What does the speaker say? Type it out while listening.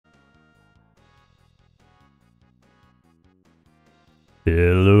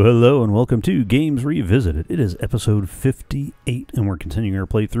Hello, hello, and welcome to Games Revisited. It is episode 58, and we're continuing our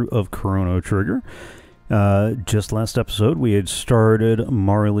playthrough of Chrono Trigger. Just last episode, we had started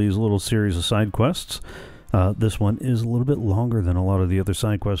Marley's little series of side quests. This one is a little bit longer than a lot of the other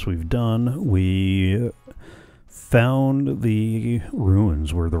side quests we've done. We found the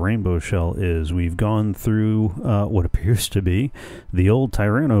ruins where the rainbow shell is. We've gone through what appears to be the old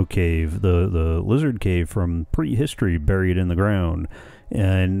Tyranno cave, the lizard cave from prehistory buried in the ground.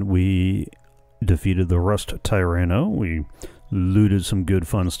 And we defeated the Rust Tyranno. We looted some good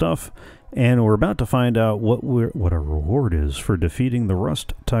fun stuff. And we're about to find out what our reward is for defeating the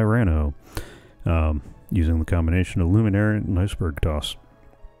Rust Tyranno. Using the combination of Luminary and Iceberg Toss.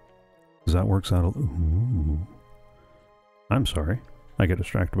 Because that works out. Ooh. I'm sorry. I get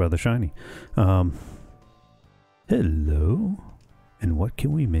distracted by the shiny. Hello. And what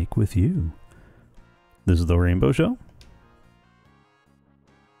can we make with you? This is the rainbow shell?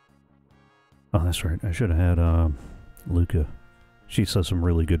 Oh, that's right. I should have had Luca. She says some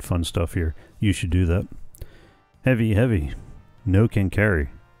really good fun stuff here. You should do that. Heavy, heavy. No can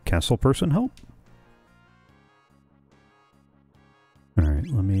carry. Castle person help? Alright,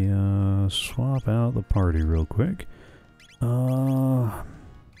 let me swap out the party real quick. Oh,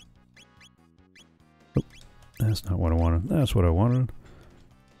 that's not what I wanted. That's what I wanted.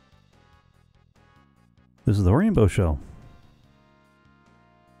 This is the rainbow shell.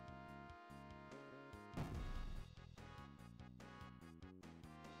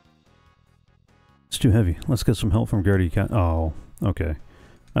 It's too heavy. Let's get some help from Gertie. Oh, okay.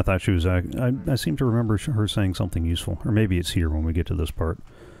 I thought she was... I seem to remember her saying something useful. Or maybe it's here when we get to this part.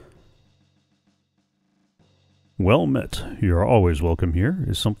 Well met. You're always welcome here.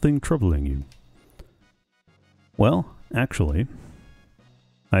 Is something troubling you? Well, actually...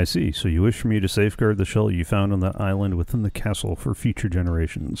 I see. So you wish for me to safeguard the shell you found on that island within the castle for future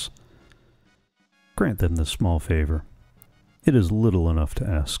generations. Grant them this small favor. It is little enough to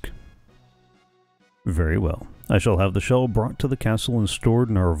ask. Very well. I shall have the shell brought to the castle and stored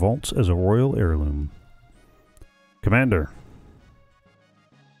in our vaults as a royal heirloom. Commander.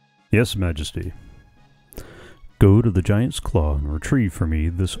 Yes, Majesty. Go to the Giant's Claw and retrieve for me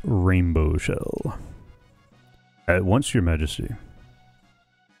this rainbow shell. At once, Your Majesty.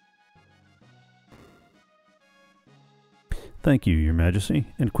 Thank you, Your Majesty,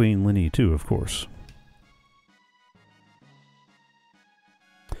 and Queen Linny too, of course.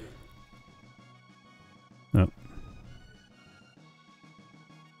 Oh.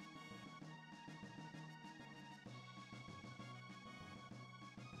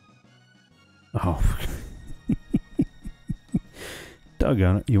 Oh.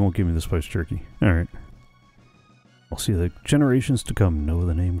 Doggone it. You won't give me the spiced jerky. Alright. I'll see the generations to come know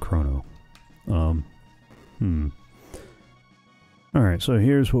the name Chrono. Alright, so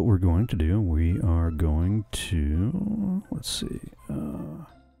here's what we're going to do. We are going to... Let's see.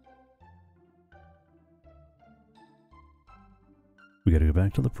 We gotta go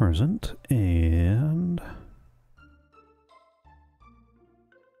back to the present, and...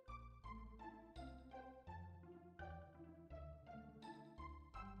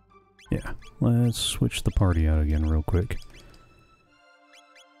 yeah, let's switch the party out again real quick.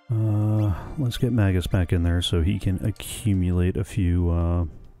 Let's get Magus back in there so he can accumulate a few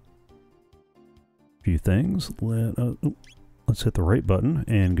things. Let's hit the right button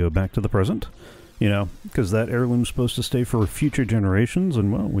and go back to the present. You know, because that heirloom's supposed to stay for future generations,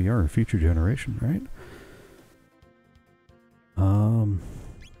 and well, we are a future generation, right? Oh,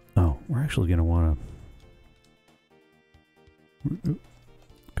 we're actually going to want to...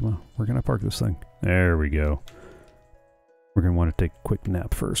 Come on, we're going to park this thing. There we go. We're going to want to take a quick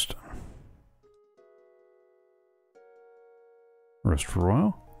nap first. Rest for a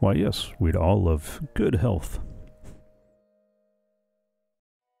while? Why, yes, we'd all love good health.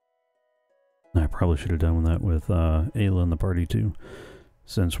 I probably should have done that with Ayla in the party too,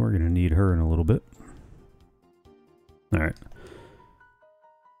 since we're going to need her in a little bit. Alright.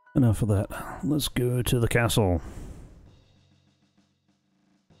 Enough of that. Let's go to the castle.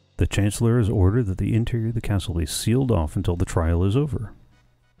 The Chancellor has ordered that the interior of the castle be sealed off until the trial is over.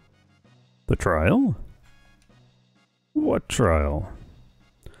 The trial? What trial?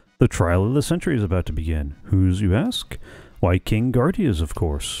 The trial of the century is about to begin. Whose, you ask? Why, King Gardia's, of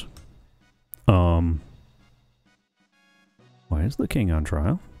course. Why is the king on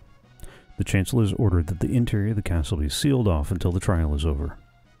trial? The Chancellor has ordered that the interior of the castle be sealed off until the trial is over.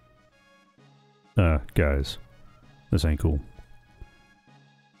 Guys. This ain't cool.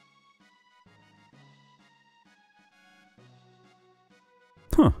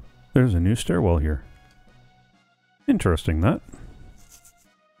 Huh. There's a new stairwell here. Interesting, that.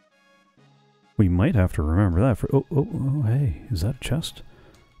 We might have to remember that for... Oh, hey, is that a chest?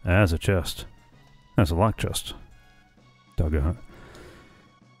 That's a chest. That's a lock chest. Doggone.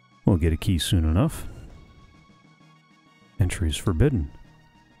 We'll get a key soon enough. Entry is forbidden.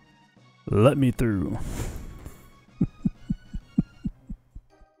 Let me through.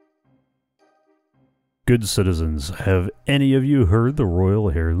 Good citizens, have any of you heard the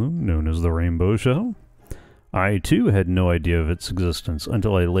royal heirloom known as the rainbow shell? I too had no idea of its existence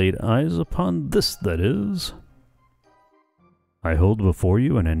until I laid eyes upon this, that is. I hold before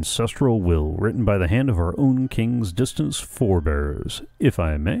you an ancestral will written by the hand of our own king's distant forebears. If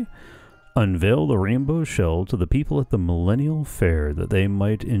I may, unveil the rainbow shell to the people at the millennial fair that they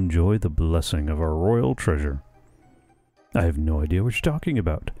might enjoy the blessing of our royal treasure. I have no idea what you're talking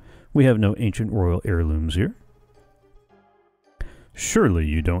about. We have no ancient royal heirlooms here. Surely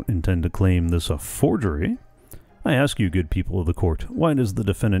you don't intend to claim this a forgery? I ask you, good people of the court, why does the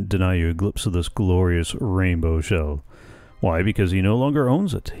defendant deny you a glimpse of this glorious rainbow shell? Why? Because he no longer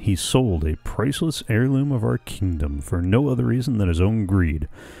owns it. He sold a priceless heirloom of our kingdom for no other reason than his own greed.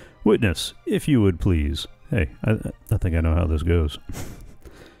 Witness, if you would please. Hey, I think I know how this goes.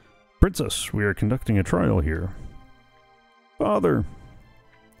 Princess, we are conducting a trial here. Father.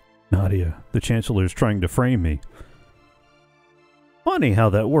 Nadia, the Chancellor's trying to frame me. Funny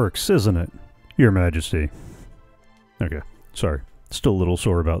how that works, isn't it? Your Majesty. Okay, sorry. Still a little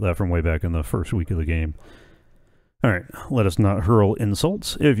sore about that from way back in the first week of the game. Alright, let us not hurl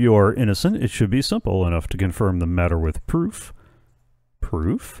insults. If you are innocent, it should be simple enough to confirm the matter with proof.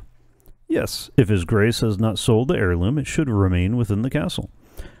 Proof? Yes, if His Grace has not sold the heirloom, it should remain within the castle.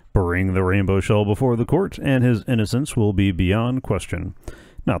 Bring the rainbow shell before the court, and his innocence will be beyond question.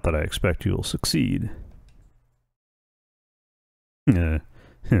 Not that I expect you'll succeed. Yeah,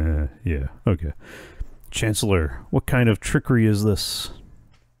 okay. Chancellor, what kind of trickery is this?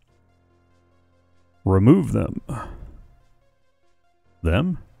 Remove them.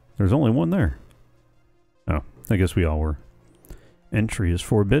 Them? There's only one there. Oh, I guess we all were. Entry is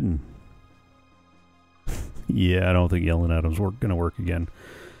forbidden. Yeah, I don't think yelling at him's gonna work again.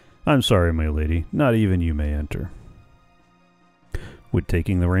 I'm sorry, my lady. Not even you may enter. Would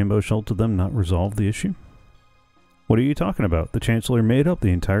taking the rainbow shell to them not resolve the issue? What are you talking about? The Chancellor made up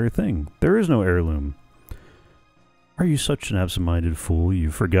the entire thing. There is no heirloom. Are you such an absent-minded fool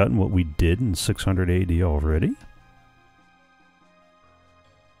you've forgotten what we did in 600 AD already?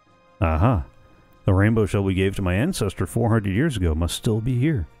 Aha. The rainbow shell we gave to my ancestor 400 years ago must still be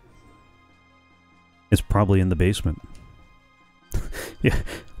here. It's probably in the basement. Yeah,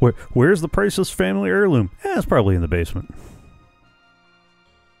 where's the priceless family heirloom? It's probably in the basement.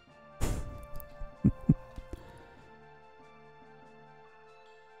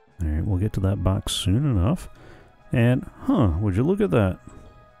 Alright, we'll get to that box soon enough. And, would you look at that?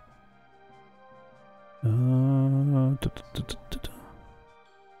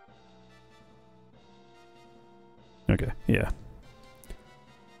 Okay, yeah.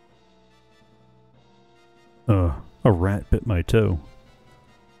 A rat bit my toe.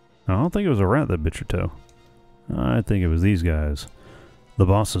 I don't think it was a rat that bit your toe. I think it was these guys. The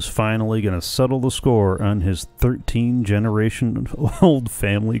boss is finally going to settle the score on his 13-generation-old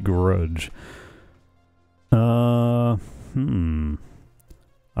family grudge. I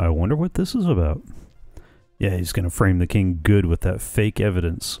wonder what this is about. Yeah, he's going to frame the king good with that fake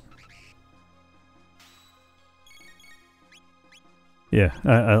evidence. Yeah,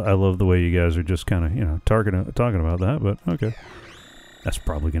 I love the way you guys are just kind of, you know, talking about that, but okay. That's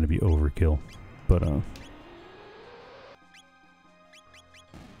probably going to be overkill, but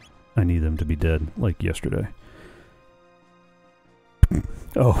I need them to be dead, like yesterday.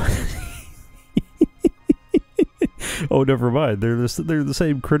 Oh. Oh, never mind. They're the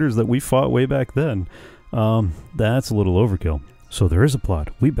same critters that we fought way back then. That's a little overkill. So there is a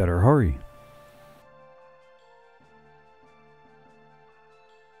plot. We better hurry.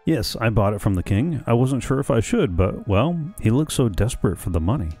 Yes, I bought it from the king. I wasn't sure if I should, but, well, he looked so desperate for the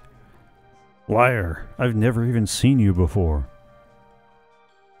money. Liar! I've never even seen you before.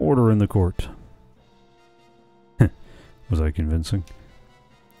 Order in the court. Was I convincing?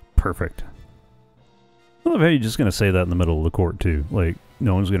 Perfect. I love how you're just going to say that in the middle of the court, too. Like,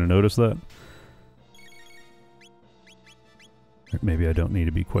 no one's going to notice that. Maybe I don't need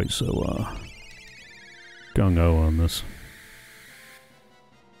to be quite so, gung-ho on this.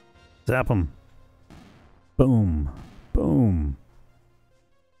 Zap him. Boom. Boom.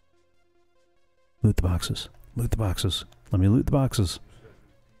 Loot the boxes. Loot the boxes. Let me loot the boxes.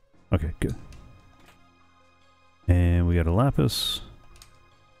 Okay, good. And we got a lapis.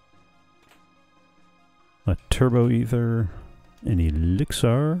 A turbo ether. An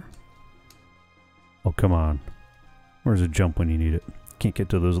elixir. Oh, come on. Where's a jump when you need it? Can't get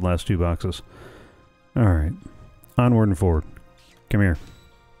to those last 2 boxes. Alright. Onward and forward. Come here.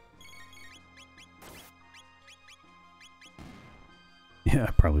 Yeah,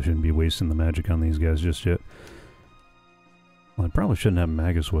 I probably shouldn't be wasting the magic on these guys just yet. Well, I probably shouldn't have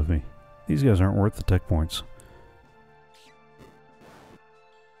Magus with me. These guys aren't worth the tech points.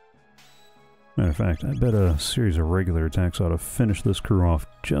 Matter of fact, I bet a series of regular attacks ought to finish this crew off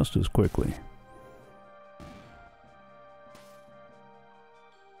just as quickly.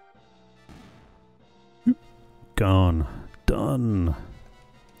 Gone. Done.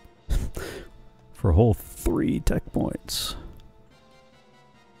 For a whole 3 tech points.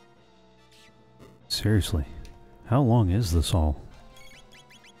 Seriously, how long is this all?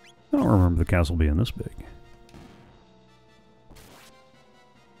 I don't remember the castle being this big.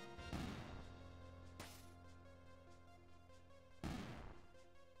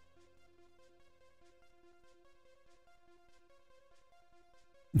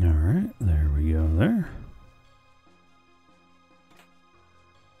 Alright, there we go there.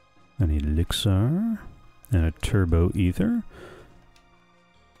 I need elixir and a turbo ether.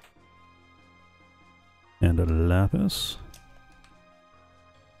 And a lapis.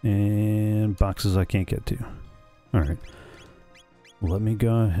 And boxes I can't get to. Alright. Let me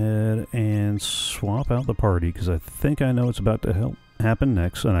go ahead and swap out the party, because I think I know what's about to happen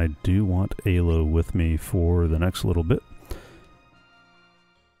next, and I do want Alo with me for the next little bit.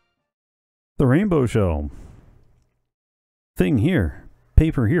 The rainbow shell. Thing here.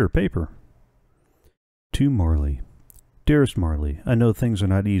 Paper here, paper. To Marley. Dearest Marley, I know things are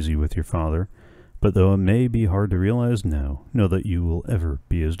not easy with your father. But though it may be hard to realize now, know that you will ever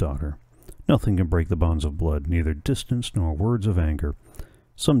be his daughter. Nothing can break the bonds of blood, neither distance nor words of anger.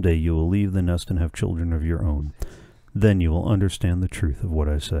 Someday you will leave the nest and have children of your own. Then you will understand the truth of what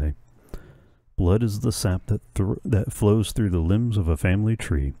I say. Blood is the sap that flows through the limbs of a family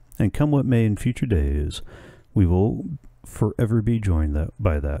tree, and come what may in future days, we will forever be joined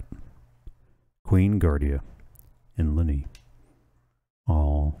by that. Queen Guardia, in Linny.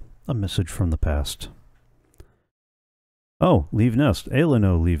 All. A message from the past. Oh, leave nest.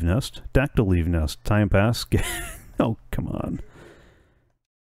 Aelino leave nest. Dactyl leave nest. Time pass. Oh, come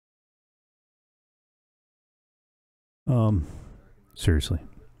on. Seriously.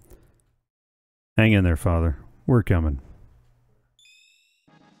 Hang in there, father. We're coming.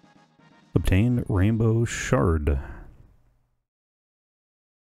 Obtained rainbow shard.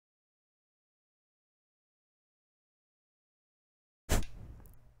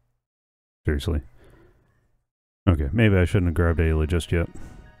 Seriously. Okay, maybe I shouldn't have grabbed Ayla just yet.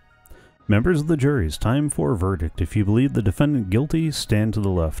 Members of the juries, time for a verdict. If you believe the defendant guilty, stand to the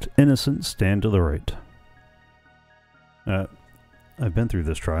left. Innocent, stand to the right. I've been through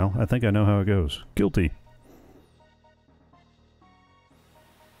this trial. I think I know how it goes. Guilty.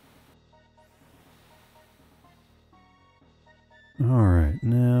 Alright,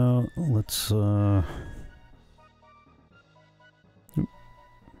 now let's,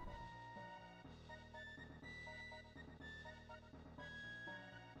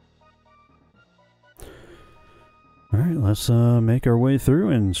 Alright, let's make our way through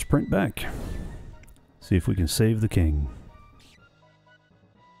and sprint back. See if we can save the king.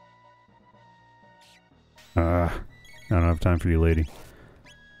 I don't have time for you, lady.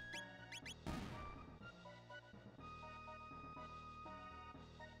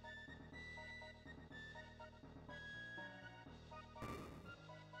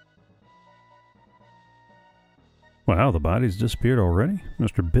 Wow, the body's disappeared already?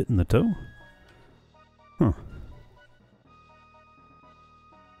 Mr. Bit in the Toe? Huh.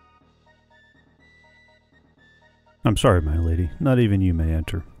 I'm sorry, my lady. Not even you may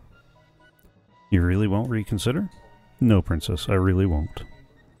enter. You really won't reconsider? No, princess, I really won't.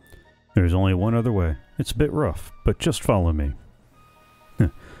 There's only one other way. It's a bit rough, but just follow me. I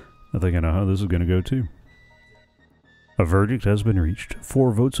think I know how this is going to go, too. A verdict has been reached.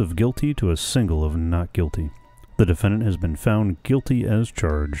 4 votes of guilty to a single of not guilty. The defendant has been found guilty as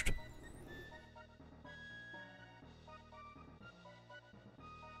charged.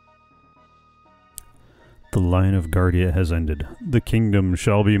 The line of Guardia has ended. The kingdom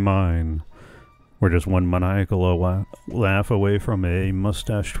shall be mine. We're just one maniacal laugh away from a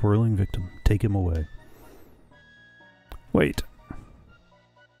mustache-twirling victim. Take him away. Wait.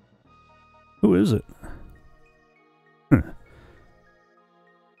 Who is it? Huh.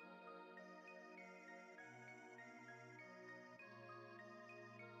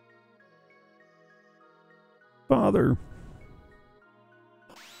 Father.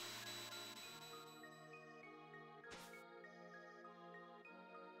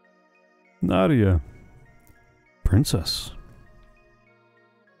 Nadia. Princess.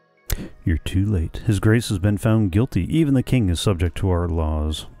 You're too late. His Grace has been found guilty. Even the king is subject to our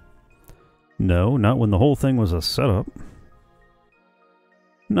laws. No, not when the whole thing was a setup.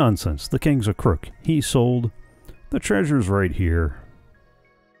 Nonsense. The king's a crook. He sold. The treasure's right here.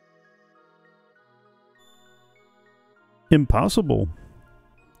 Impossible.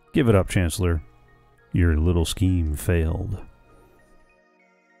 Give it up, Chancellor. Your little scheme failed.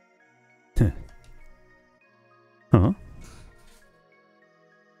 Huh?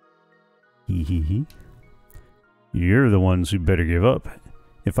 Hee hee hee. You're the ones who better give up.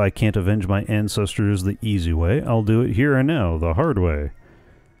 If I can't avenge my ancestors the easy way, I'll do it here and now, the hard way.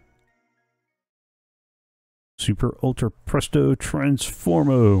 Super Ultra Presto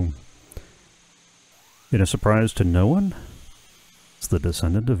Transformo. In a surprise to no one? It's the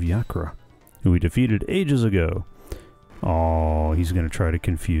descendant of Yakra, who we defeated ages ago. Oh, he's going to try to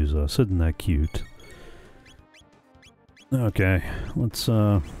confuse us. Isn't that cute? Okay, let's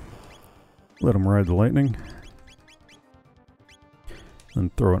let him ride the lightning.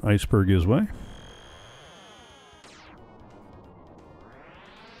 Then throw an iceberg his way.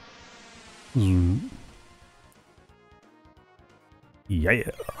 Zoom.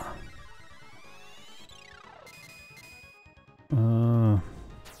 Yeah. Oh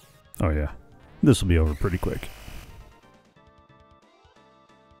yeah. This will be over pretty quick.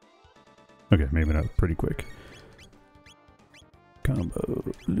 Okay, maybe not pretty quick. Combo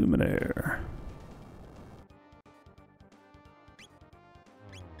Luminaire.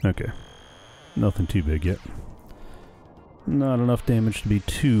 Okay. Nothing too big yet. Not enough damage to be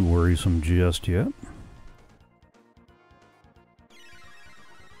too worrisome just yet.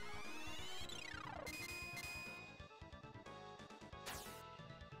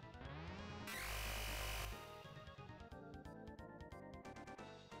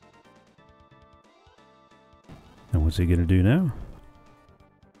 And what's he gonna do now?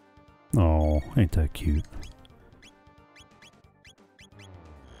 Oh, ain't that cute.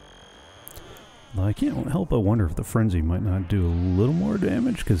 I can't help but wonder if the Frenzy might not do a little more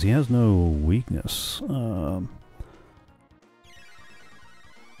damage, because he has no weakness.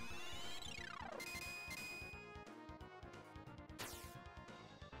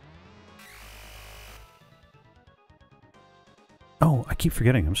 Oh, I keep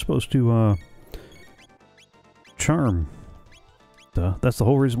forgetting. I'm supposed to, Charm. Duh, that's the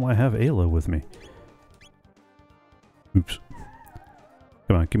whole reason why I have Ayla with me. Oops.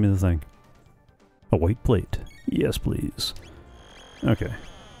 Come on, give me the thing. A white plate. Yes, please. Okay.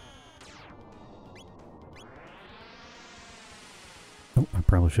 Oh, I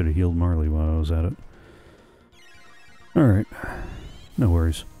probably should have healed Marley while I was at it. Alright. No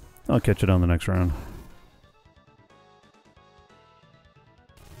worries. I'll catch it on the next round.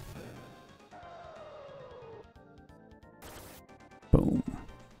 Boom.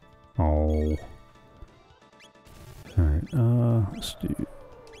 Oh. Alright, let's do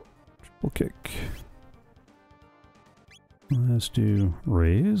triple kick. Let's do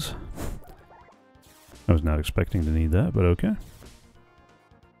raise. I was not expecting to need that, but okay.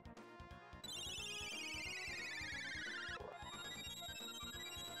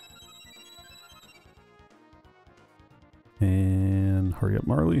 And hurry up,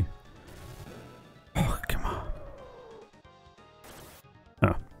 Marley. Oh, come on.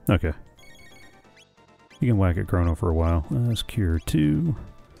 Oh, okay. You can whack at Chrono for a while. Let's cure 2.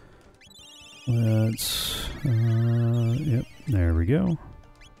 Let's, yep, there we go.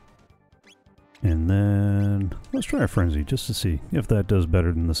 And then, let's try a Frenzy just to see if that does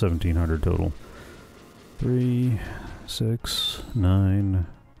better than the 1700 total. 3, 6, 9,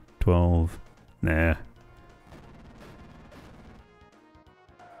 12, nah.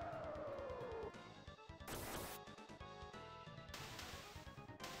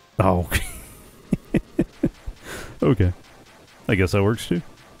 Oh. Okay. I guess that works too.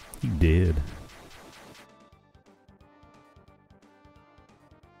 He did.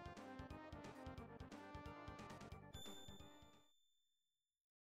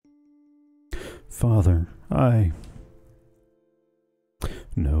 Father,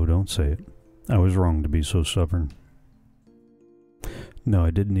 No, don't say it. I was wrong to be so stubborn. No,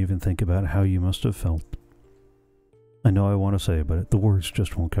 I didn't even think about how you must have felt. I know I want to say it, but the words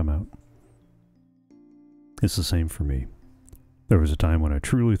just won't come out. It's the same for me. There was a time when I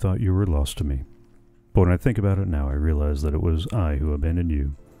truly thought you were lost to me. But when I think about it now, I realize that it was I who abandoned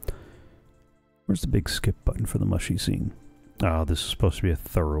you. Where's the big skip button for the mushy scene? Ah, this is supposed to be a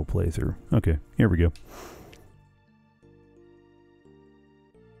thorough playthrough. Okay, here we go.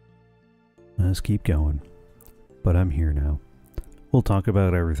 Let's keep going. But I'm here now. We'll talk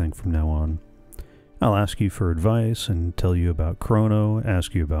about everything from now on. I'll ask you for advice and tell you about Chrono,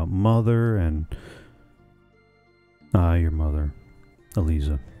 ask you about Mother, and... Ah, your mother,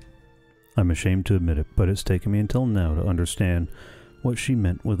 Eliza. I'm ashamed to admit it, but it's taken me until now to understand what she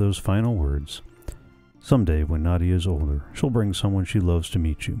meant with those final words. Someday, when Nadia is older, she'll bring someone she loves to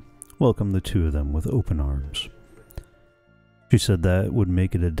meet you. Welcome the two of them with open arms. She said that would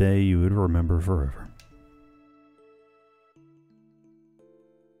make it a day you would remember forever.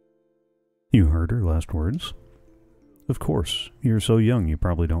 You heard her last words? Of course, you're so young you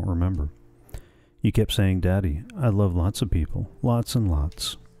probably don't remember. You kept saying, Daddy, I love lots of people, lots and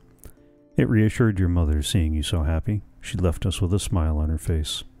lots. It reassured your mother seeing you so happy. She left us with a smile on her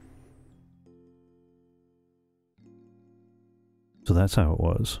face. So that's how it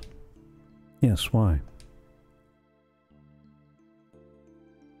was. Yes, why?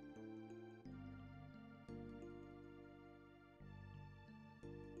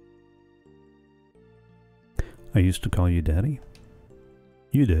 I used to call you Daddy.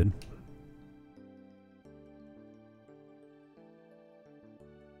 You did.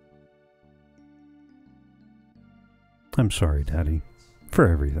 I'm sorry, Daddy, for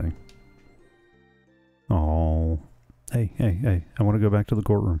everything. Oh, hey, I want to go back to the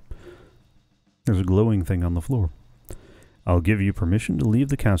courtroom. There's a glowing thing on the floor. I'll give you permission to leave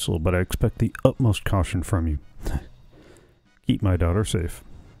the castle, but I expect the utmost caution from you. Keep my daughter safe.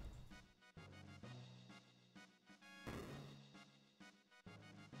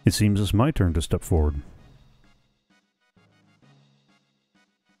 It seems it's my turn to step forward.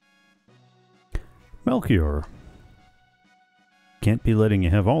 Melchior. Can't be letting you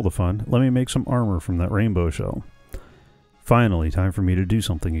have all the fun. Let me make some armor from that rainbow shell. Finally, time for me to do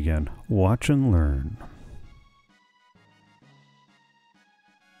something again. Watch and learn.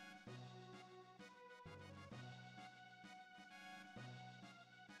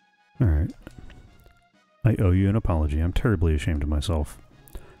 Alright. I owe you an apology. I'm terribly ashamed of myself.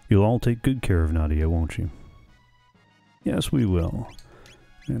 You'll all take good care of Nadia, won't you? Yes, we will.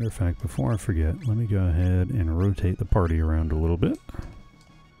 Matter of fact, before I forget, let me go ahead and rotate the party around a little bit.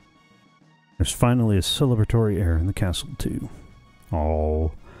 There's finally a celebratory air in the castle, too.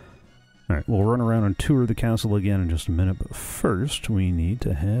 Oh. Alright, we'll run around and tour the castle again in just a minute, but first we need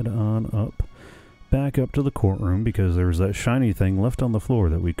to head on up, back up to the courtroom, because there was that shiny thing left on the floor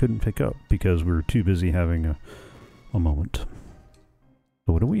that we couldn't pick up because we were too busy having a moment.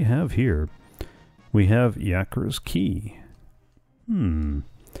 So what do we have here? We have Yakra's key. Well,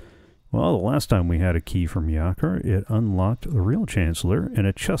 the last time we had a key from Yakra, it unlocked the real Chancellor in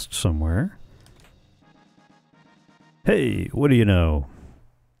a chest somewhere. Hey, what do you know?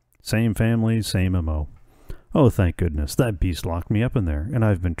 Same family, same MO. Oh, thank goodness, that beast locked me up in there, and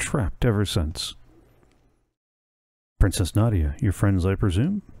I've been trapped ever since. Princess Nadia, your friends, I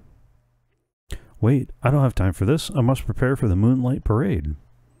presume? Wait, I don't have time for this. I must prepare for the Moonlight Parade.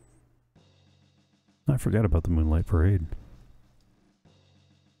 I forgot about the Moonlight Parade.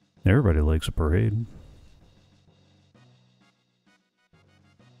 Everybody likes a parade.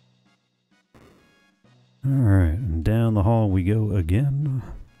 Alright, and down the hall we go again.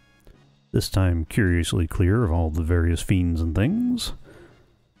 This time curiously clear of all the various fiends and things.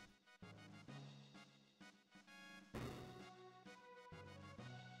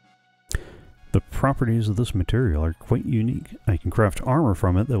 The properties of this material are quite unique. I can craft armor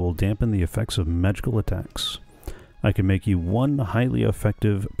from it that will dampen the effects of magical attacks. I can make you one highly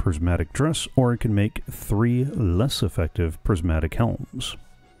effective prismatic dress, or I can make 3 less effective prismatic helms.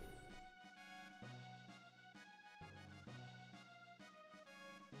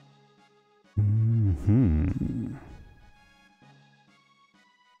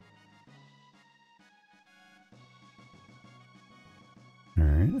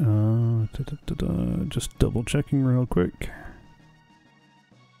 Alright, just double checking real quick.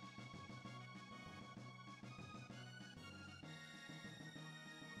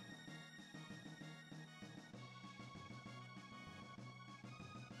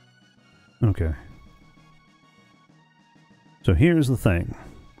 Okay. So here's the thing.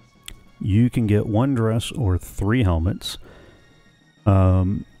 You can get 1 dress or 3 helmets.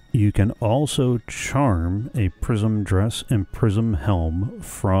 You can also charm a prism dress and prism helm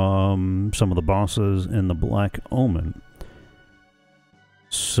from some of the bosses in the Black Omen.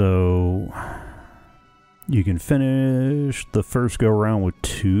 So you can finish the first go around with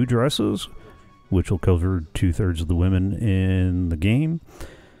 2 dresses, which will cover 2/3 of the women in the game.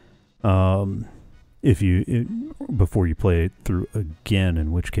 Before you play it through again,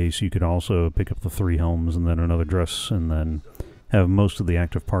 in which case you could also pick up the 3 helms and then another dress and then have most of the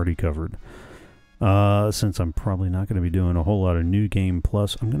active party covered. Since I'm probably not going to be doing a whole lot of New Game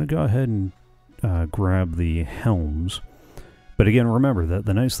Plus, I'm going to go ahead and grab the helms. But again, remember that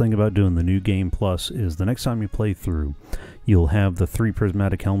the nice thing about doing the New Game Plus is the next time you play through, you'll have the 3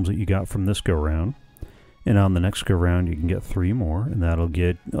 prismatic helms that you got from this go-round. And on the next go-round, you can get 3 more, and that'll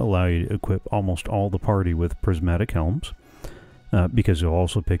allow you to equip almost all the party with prismatic helms. Because you'll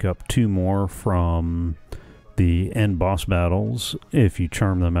also pick up 2 more from the end boss battles if you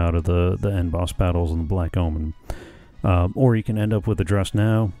charm them out of the end boss battles in the Black Omen. Or you can end up with a dress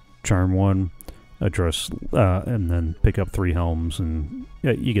now, charm 1, address, and then pick up 3 helms, and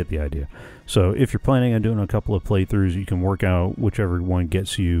yeah, you get the idea. So if you're planning on doing a couple of playthroughs, you can work out whichever one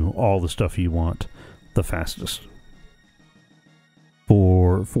gets you all the stuff you want the fastest.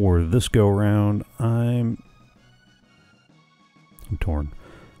 For this go round, I'm torn.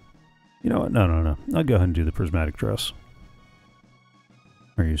 You know what? No. I'll go ahead and do the prismatic dress.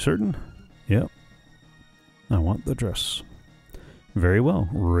 Are you certain? Yep. I want the dress. Very well.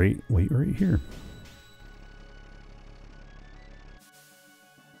 Wait right here.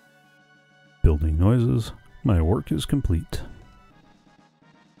 Building noises. My work is complete.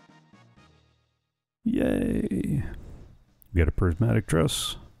 Yay! We got a prismatic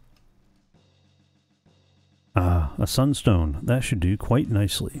dress. Ah, a sunstone. That should do quite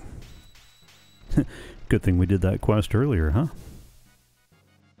nicely. Good thing we did that quest earlier, huh?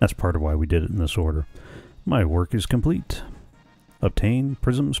 That's part of why we did it in this order. My work is complete. Obtain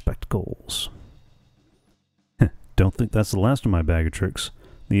prism spectacles. Don't think that's the last of my bag of tricks.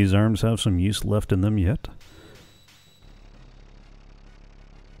 These arms have some use left in them yet.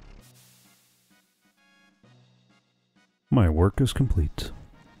 My work is complete.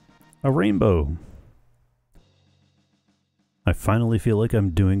 A rainbow. I finally feel like I'm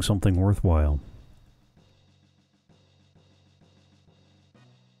doing something worthwhile.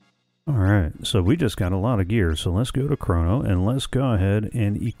 Alright, so we just got a lot of gear, so let's go to Chrono and let's go ahead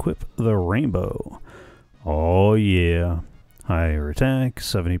and equip the rainbow. Oh yeah. Higher attack,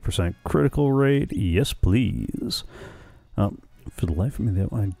 70% critical rate, yes please. For the life of me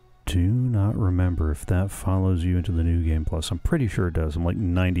though, I do not remember if that follows you into the New Game Plus. I'm pretty sure it does, I'm like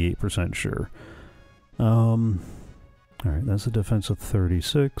 98% sure. Alright, that's a defense of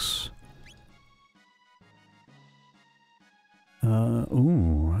 36.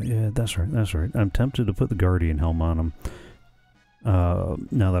 Ooh, yeah, that's right. I'm tempted to put the Guardian Helm on him.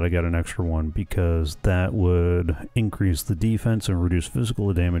 Now that I got an extra one, because that would increase the defense and reduce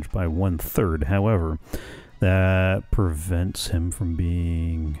physical damage by 1/3. However, that prevents him from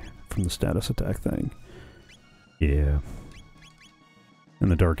being from the status attack thing. Yeah.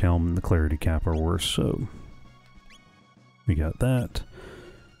 And the Dark Helm and the Clarity Cap are worse, so we got that.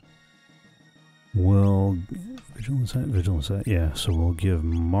 Well, vigilance at, yeah, so we'll give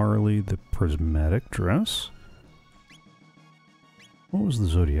Marley the prismatic dress. What was the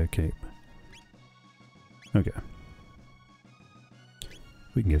Zodiac cape? Okay.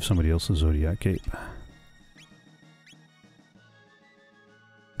 We can give somebody else the Zodiac cape.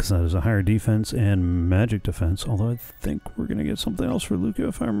 Because that is a higher defense and magic defense, although I think we're going to get something else for Luca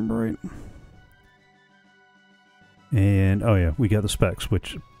if I remember right. And, oh yeah, we got the specs,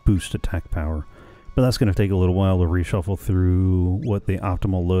 which boost attack power. But that's going to take a little while to reshuffle through what the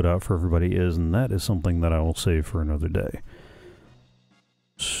optimal loadout for everybody is, and that is something that I will save for another day.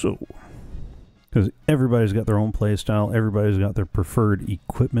 So, because everybody's got their own playstyle, everybody's got their preferred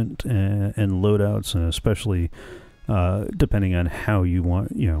equipment and loadouts, and especially depending on how you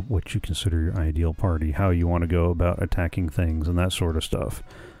want, you know, what you consider your ideal party, how you want to go about attacking things and that sort of stuff.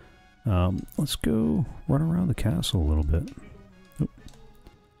 Let's go run around the castle a little bit. Oh.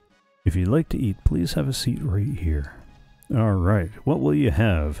 If you'd like to eat, please have a seat right here. Alright, what will you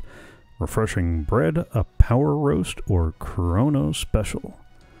have? Refreshing bread, a power roast, or Chrono Special?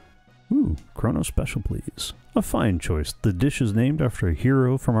 Ooh, Chrono Special, please. A fine choice. The dish is named after a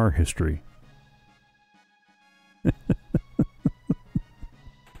hero from our history. A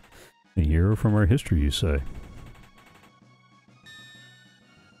hero from our history, you say?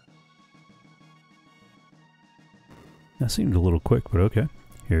 That seemed a little quick, but okay.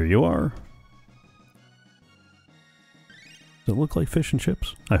 Here you are. Does it look like fish and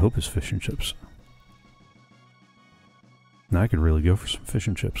chips? I hope it's fish and chips. Now I could really go for some fish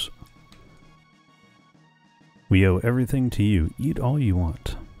and chips. We owe everything to you. Eat all you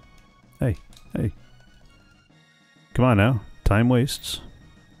want. Hey, hey. Come on now. Time wastes.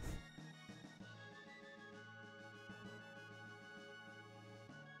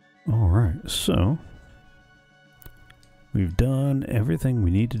 Alright, so we've done everything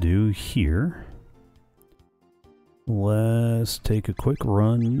we need to do here. Let's take a quick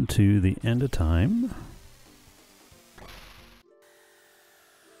run to the end of time.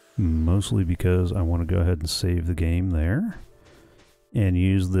 mostly because I want to go ahead and save the game there and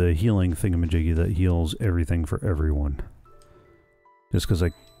use the healing thingamajiggy that heals everything for everyone. Just because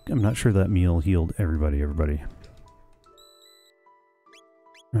I'm not sure that meal healed everybody.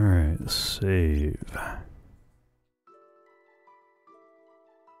 Alright, save.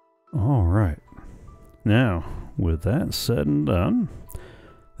 Alright. Now, with that said and done,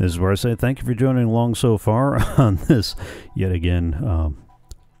 this is where I say thank you for joining along so far on this, yet again,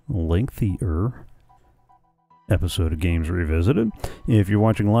 lengthier episode of Games Revisited. If you're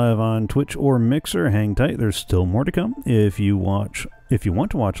watching live on Twitch or Mixer, hang tight, there's still more to come. If you want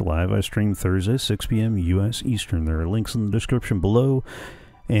to watch live, I stream Thursday, 6 p.m. U.S. Eastern. There are links in the description below,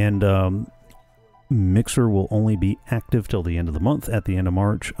 and Mixer will only be active till the end of the month. At the end of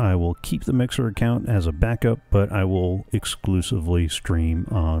March, I will keep the Mixer account as a backup, but I will exclusively stream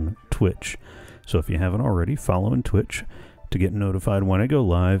on Twitch. So if you haven't already, follow on Twitch to get notified when I go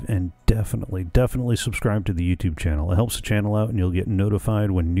live, and definitely subscribe to the YouTube channel. It helps the channel out, and you'll get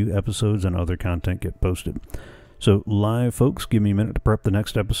notified when new episodes and other content get posted. So live folks, give me a minute to prep the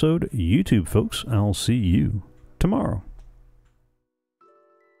next episode. YouTube folks, I'll see you tomorrow.